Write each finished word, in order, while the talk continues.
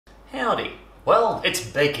Howdy. Well, it's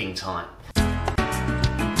baking time.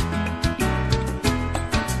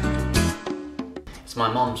 It's my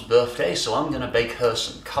mom's birthday, so I'm gonna bake her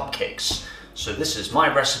some cupcakes. So this is my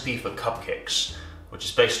recipe for cupcakes, which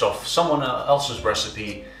is based off someone else's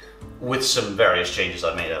recipe with some various changes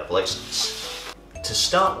I've made out of raisins. To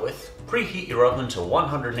start with, preheat your oven to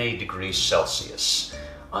 180 degrees Celsius.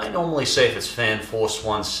 I normally say if it's fan force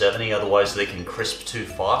 170, otherwise they can crisp too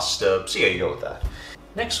fast, so how you go with that.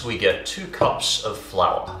 Next we get 2 cups of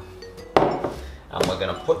flour, and we're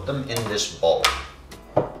going to put them in this bowl.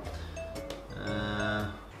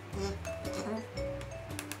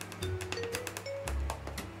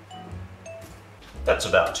 That's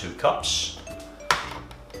about 2 cups.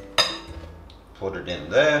 Put it in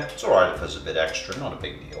there. It's alright if there's a bit extra, not a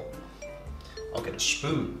big deal. I'll get a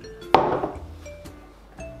spoon.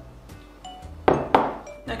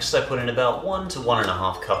 Next I put in about 1 to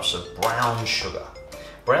 1.5 cups of brown sugar.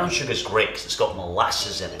 Brown sugar is great because it's got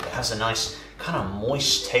molasses in it. It has a nice kind of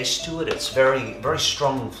moist taste to it. It's very, very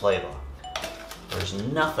strong in flavor. There's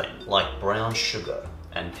nothing like brown sugar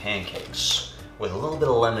and pancakes with a little bit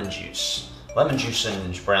of lemon juice. Lemon juice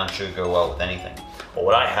and brown sugar go well with anything. But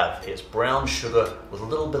what I have is brown sugar with a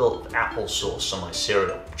little bit of applesauce on my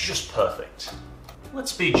cereal. Just perfect.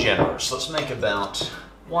 Let's be generous. Let's make about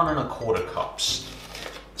 1.25 cups.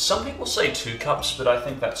 Some people say 2 cups, but I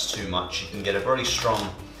think that's too much. You can get a very strong,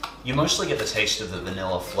 you mostly get the taste of the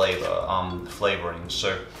vanilla flavor, flavoring.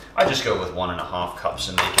 So I just go with 1.5 cups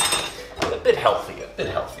and make it a bit healthier,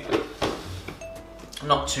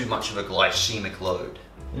 Not too much of a glycemic load.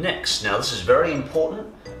 Next, now this is very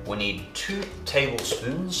important, we need 2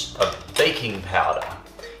 tablespoons of baking powder.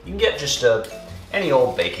 You can get just any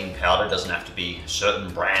old baking powder, doesn't have to be a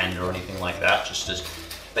certain brand or anything like that, just as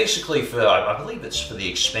basically for, I believe it's for the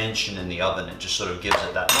expansion in the oven, it just sort of gives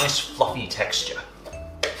it that nice fluffy texture.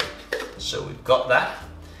 So we've got that,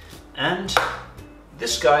 and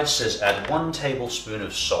this guide says add 1 tablespoon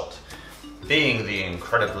of salt. Being the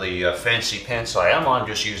incredibly fancy pants I am, I'm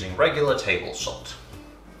just using regular table salt.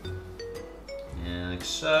 Like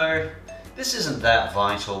so. This isn't that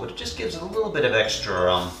vital, but it just gives it a little bit of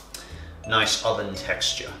extra nice oven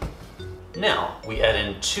texture. Now we add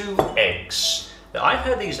in 2 eggs. Now, I've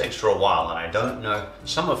had these extra a while and I don't know,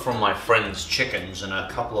 some are from my friend's chickens and a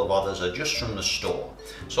couple of others are just from the store.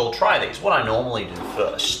 So I'll try these. What I normally do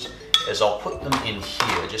first is I'll put them in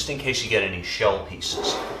here just in case you get any shell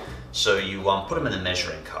pieces. So you put them in a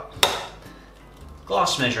measuring cup.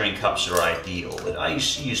 Glass measuring cups are ideal, but I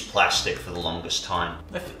used to use plastic for the longest time.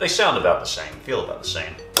 They sound about the same, feel about the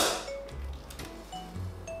same.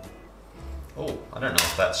 Oh, I don't know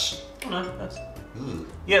if that's, oh no, that's, ooh.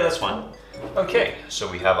 Yeah, that's fine. Okay, so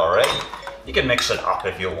we have our egg. You can mix it up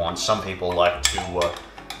if you want. Some people like to,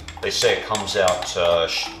 they say it comes out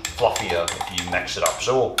fluffier if you mix it up.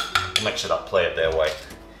 So we'll mix it up, play it their way.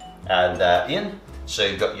 Add that in. So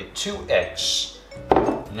you've got your 2 eggs.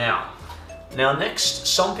 Now next,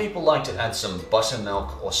 some people like to add some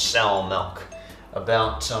buttermilk or sour milk.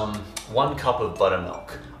 About 1 cup of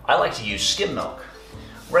buttermilk. I like to use skim milk.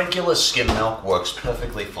 Regular skim milk works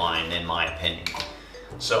perfectly fine in my opinion.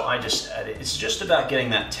 So I just add it. It's just about getting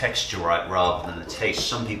that texture right rather than the taste.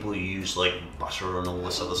 Some people use like butter and all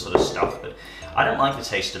this other sort of stuff, but I don't like the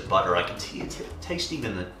taste of butter. I can taste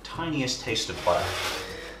even the tiniest taste of butter.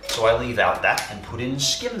 So I leave out that and put in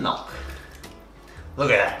skim milk.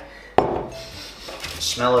 Look at that.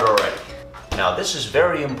 Smell it already. Now this is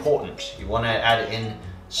very important. You want to add in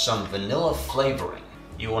some vanilla flavoring.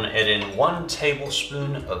 You want to add in 1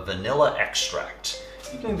 tablespoon of vanilla extract.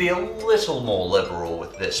 You can be a little more liberal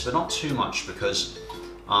with this, but not too much because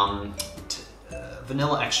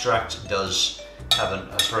vanilla extract does have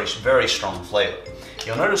a very strong flavor.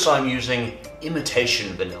 You'll notice I'm using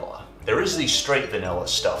imitation vanilla. There is the straight vanilla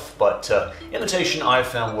stuff, but imitation I've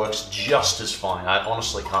found works just as fine. I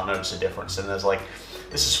honestly can't notice a difference, and there's like,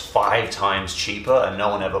 this is 5 times cheaper and no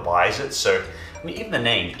one ever buys it, so I mean, even the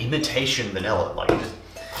name, imitation vanilla, like, it just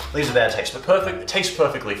leaves a bad taste, but it tastes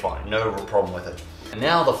perfectly fine, no real problem with it. And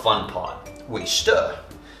now the fun part, we stir.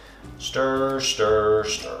 Stir, stir,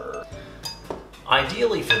 stir.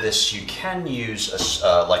 Ideally for this, you can use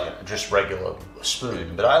just regular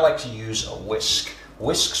spoon, but I like to use a whisk.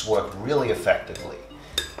 Whisks work really effectively.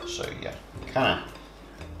 So yeah, kind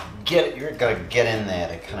of you're gonna get in there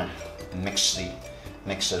to kind of mix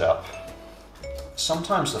it up.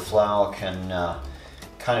 Sometimes the flour can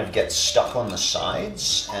kind of get stuck on the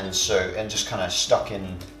sides, and just kind of stuck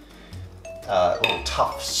in little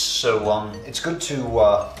tufts. So it's good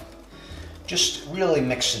to just really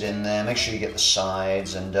mix it in there. Make sure you get the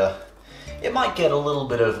sides, and it might get a little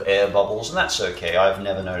bit of air bubbles, and that's okay. I've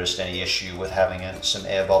never noticed any issue with having some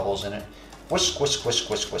air bubbles in it. Whisk, whisk, whisk,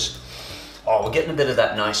 whisk, whisk. Oh, we're getting a bit of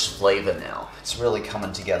that nice flavor now. It's really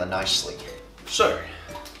coming together nicely. So,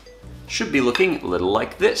 should be looking a little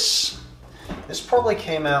like this. This probably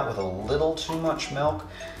came out with a little too much milk.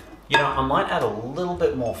 You know, I might add a little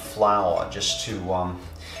bit more flour just to,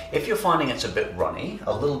 if you're finding it's a bit runny,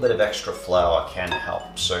 a little bit of extra flour can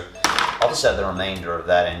help. So I'll just add the remainder of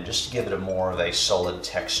that in just to give it more of a solid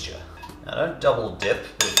texture. Now don't double dip,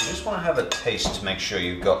 but if you just want to have a taste to make sure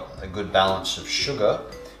you've got a good balance of sugar,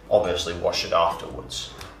 obviously wash it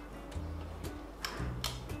afterwards.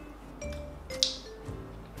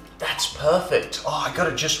 That's perfect. Oh, I got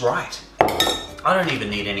it just right. I don't even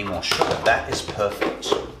need any more sugar. That is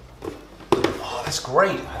perfect. Oh, that's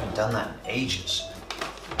great. I haven't done that in ages.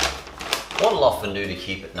 What I'll often do to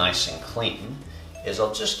keep it nice and clean is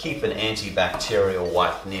I'll just keep an antibacterial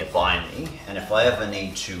wipe nearby me, and if I ever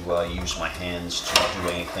need to use my hands to do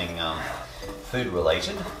anything food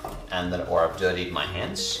related, or I've dirtied my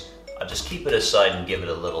hands, I just keep it aside and give it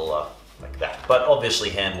a little like that. But obviously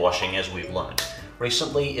hand washing, as we've learned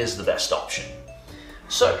recently, is the best option.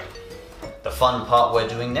 So, the fun part we're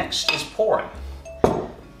doing next is pouring.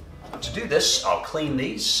 To do this, I'll clean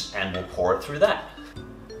these and we'll pour it through that.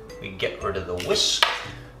 We get rid of the whisk,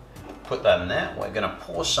 put that in there. We're going to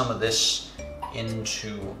pour some of this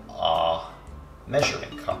into our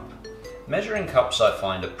measuring cup. Measuring cups I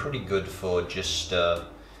find are pretty good for just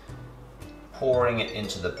pouring it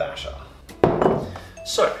into the batter.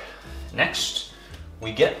 So, next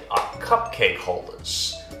we get our cupcake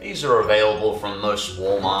holders. These are available from most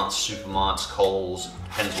Walmarts, supermarts, Kohl's,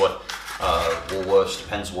 depends what, Woolworths,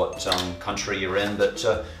 depends what country you're in, but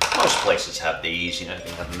most places have these. You know, you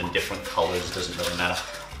can have them in different colors, doesn't really matter.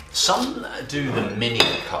 Some do the mini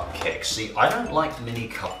cupcakes. See, I don't like mini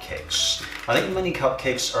cupcakes. I think mini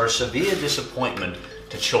cupcakes are a severe disappointment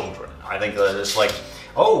to children. I think that it's like,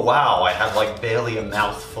 oh wow, I have like barely a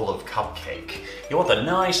mouthful of cupcake. You want the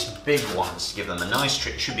nice big ones to give them a nice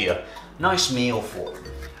treat. It should be a nice meal for them.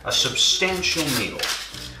 A substantial meal.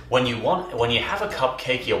 When you have a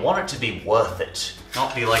cupcake, you want it to be worth it.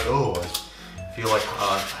 Not be like, oh, I feel like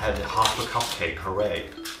I've had half a cupcake, hooray.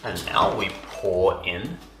 And now we pour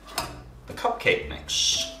in the cupcake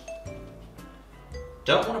mix.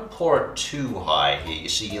 Don't want to pour it too high here. You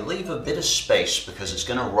see, you leave a bit of space because it's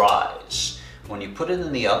going to rise. When you put it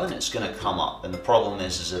in the oven, it's going to come up. And the problem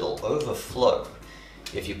is it'll overflow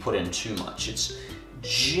if you put in too much. It's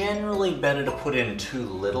generally better to put in too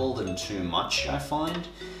little than too much, I find,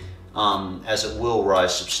 as it will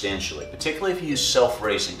rise substantially, particularly if you use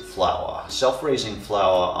self-raising flour. Self-raising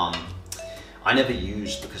flour, I never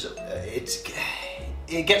use because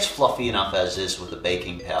it gets fluffy enough as is with the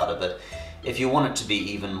baking powder, but if you want it to be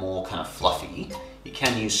even more kind of fluffy, you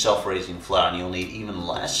can use self-raising flour and you'll need even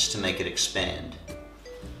less to make it expand.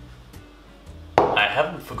 I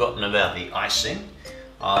haven't forgotten about the icing.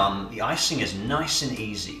 The icing is nice and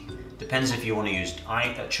easy. Depends if you want to use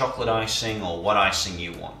chocolate icing or what icing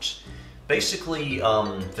you want. Basically,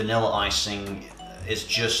 vanilla icing is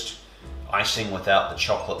just icing without the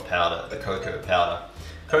chocolate powder, the cocoa powder.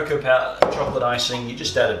 Cocoa powder, chocolate icing, you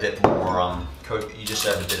just add a bit more, you just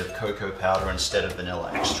add a bit of cocoa powder instead of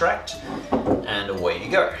vanilla extract, and away you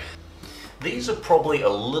go. These are probably a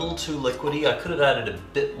little too liquidy. I could have added a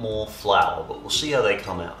bit more flour, but we'll see how they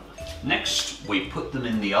come out. Next, we put them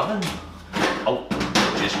in the oven,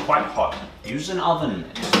 which is quite hot. Use an oven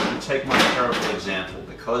mitt. I'm going to take my terrible example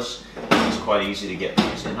because it's quite easy to get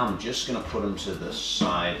these in. I'm just going to put them to the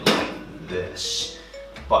side like this.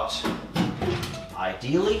 But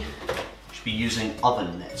ideally, you should be using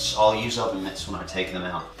oven mitts. I'll use oven mitts when I take them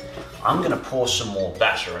out. I'm going to pour some more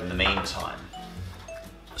batter in the meantime.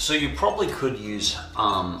 So you probably could use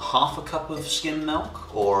half a cup of skim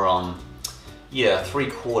milk, or yeah,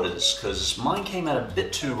 3/4, because mine came out a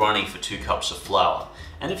bit too runny for 2 cups of flour.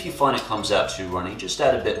 And if you find it comes out too runny, just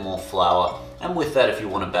add a bit more flour. And with that, if you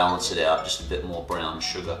want to balance it out, just a bit more brown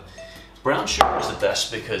sugar. Brown sugar is the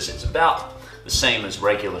best because it's about the same as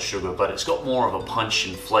regular sugar, but it's got more of a punch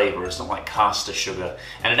and flavor. It's not like caster sugar,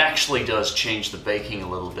 and it actually does change the baking a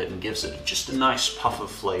little bit and gives it just a nice puff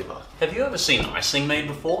of flavor. Have you ever seen icing made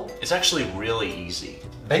before? It's actually really easy.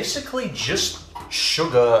 Basically just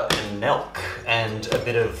sugar and milk and a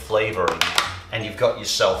bit of flavoring, and you've got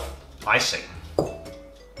yourself icing.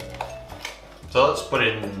 So let's put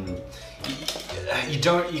in, you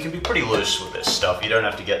can be pretty loose with this stuff. You don't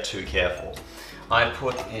have to get too careful. I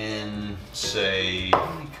put in, say,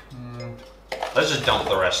 let's just dump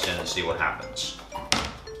the rest in and see what happens.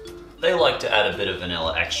 They like to add a bit of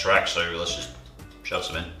vanilla extract, so let's just shove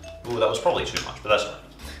some in. Ooh, that was probably too much, but that's all right.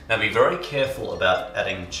 Now be very careful about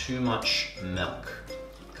adding too much milk,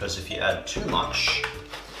 because if you add too much,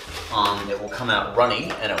 it will come out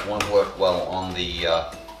runny and it won't work well on the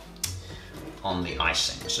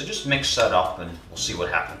icing. So just mix that up and we'll see what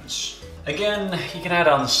happens. Again, you can add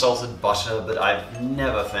unsalted butter, but I've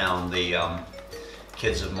never found the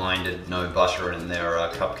kids of mine did no butter in their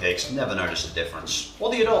cupcakes, never noticed a difference.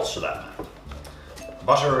 Or the adults for that matter.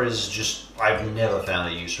 Butter is just, I've never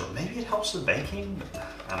found a use for it. Maybe it helps the baking, but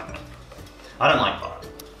I don't know. I don't like butter.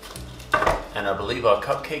 And I believe our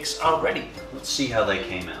cupcakes are ready. Let's see how they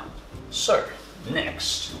came out. So,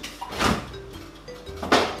 next,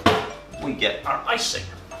 we get our icing.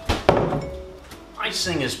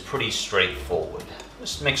 Icing is pretty straightforward.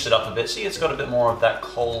 Just mix it up a bit. See, it's got a bit more of that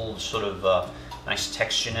cold sort of nice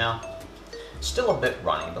texture now. Still a bit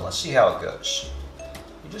runny, but let's see how it goes.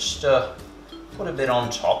 You just put a bit on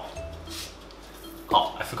top.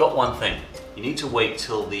 Oh, I forgot one thing. You need to wait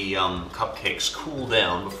till the cupcakes cool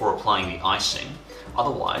down before applying the icing.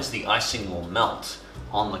 Otherwise, the icing will melt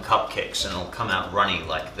on the cupcakes and it'll come out runny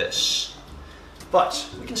like this. But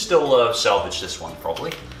we can still salvage this one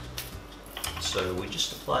probably. So we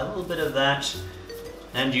just apply a little bit of that,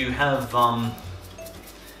 and you have a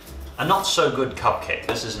not so good cupcake.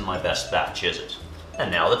 This isn't my best batch, is it?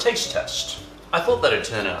 And now the taste test. I thought that it'd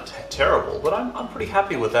turn out terrible, but I'm pretty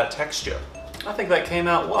happy with that texture. I think that came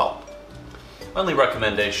out well. Only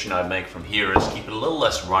recommendation I'd make from here is keep it a little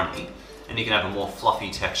less runny, and you can have a more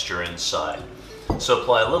fluffy texture inside. So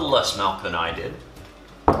apply a little less milk than I did,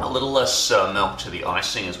 a little less milk to the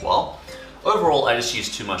icing as well. Overall, I just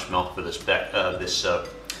used too much milk for this batch.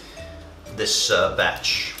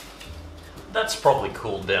 That's probably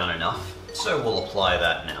cooled down enough, so we'll apply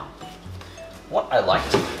that now. What I like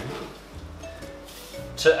to do,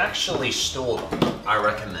 to actually store them, I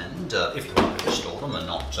recommend, if you want to store them and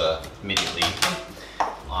not immediately eat them,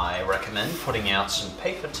 I recommend putting out some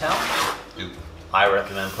paper towel.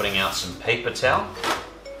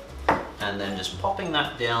 And then just popping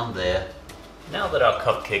that down there. Now that our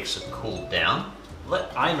cupcakes have cooled down,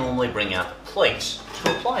 I normally bring out a plate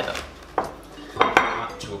to apply them.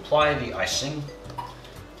 To apply the icing,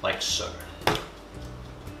 like so.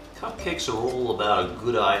 Cupcakes are all about a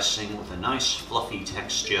good icing with a nice fluffy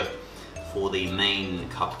texture for the main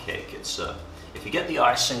cupcake. It's if you get the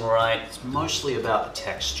icing right, it's mostly about the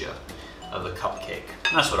texture of the cupcake.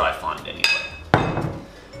 That's what I find anyway.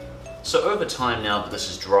 So over time, now that this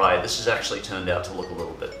is dry, this has actually turned out to look a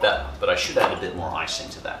little bit better, but I should add a bit more icing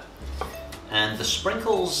to that. And the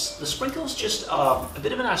sprinkles just are a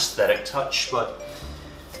bit of an aesthetic touch, but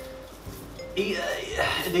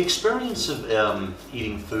the experience of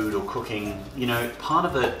eating food or cooking, you know, part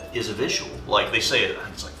of it is a visual. Like they say,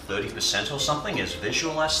 it's like 30% or something is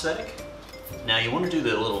visual aesthetic. Now you want to do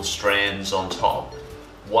the little strands on top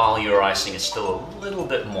while your icing is still a little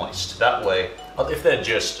bit moist. That way, if they're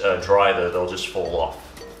just dry though, they'll just fall off.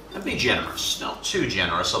 And be generous, not too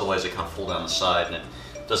generous, otherwise they kind of fall down the side and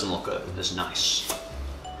it doesn't look as nice.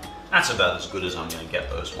 That's about as good as I'm going to get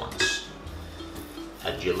those ones.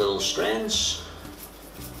 Add your little strands.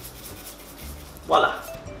 Voila!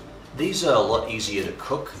 These are a lot easier to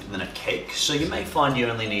cook than a cake, so you may find you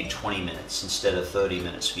only need 20 minutes instead of 30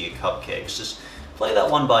 minutes for your cupcakes. Just play that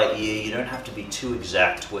one by ear, you don't have to be too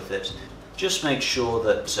exact with it. Just make sure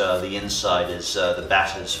that the inside is, the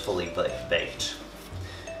batter is fully baked.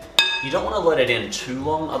 You don't want to let it in too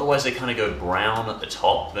long, otherwise they kind of go brown at the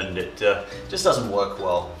top and it just doesn't work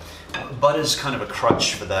well. Butter's kind of a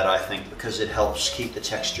crutch for that, I think, because it helps keep the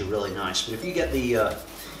texture really nice. But if you get the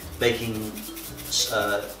baking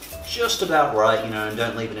just about right, you know, and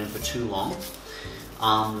don't leave it in for too long,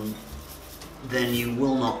 then you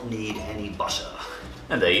will not need any butter.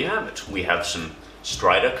 And there you have it. We have some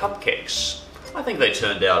Strider cupcakes. I think they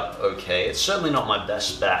turned out okay. It's certainly not my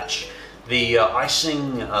best batch. The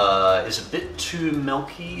icing is a bit too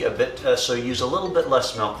milky, so use a little bit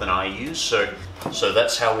less milk than I use. So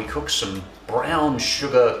that's how we cook some brown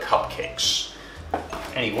sugar cupcakes.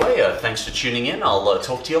 Anyway, thanks for tuning in. I'll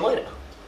talk to you later.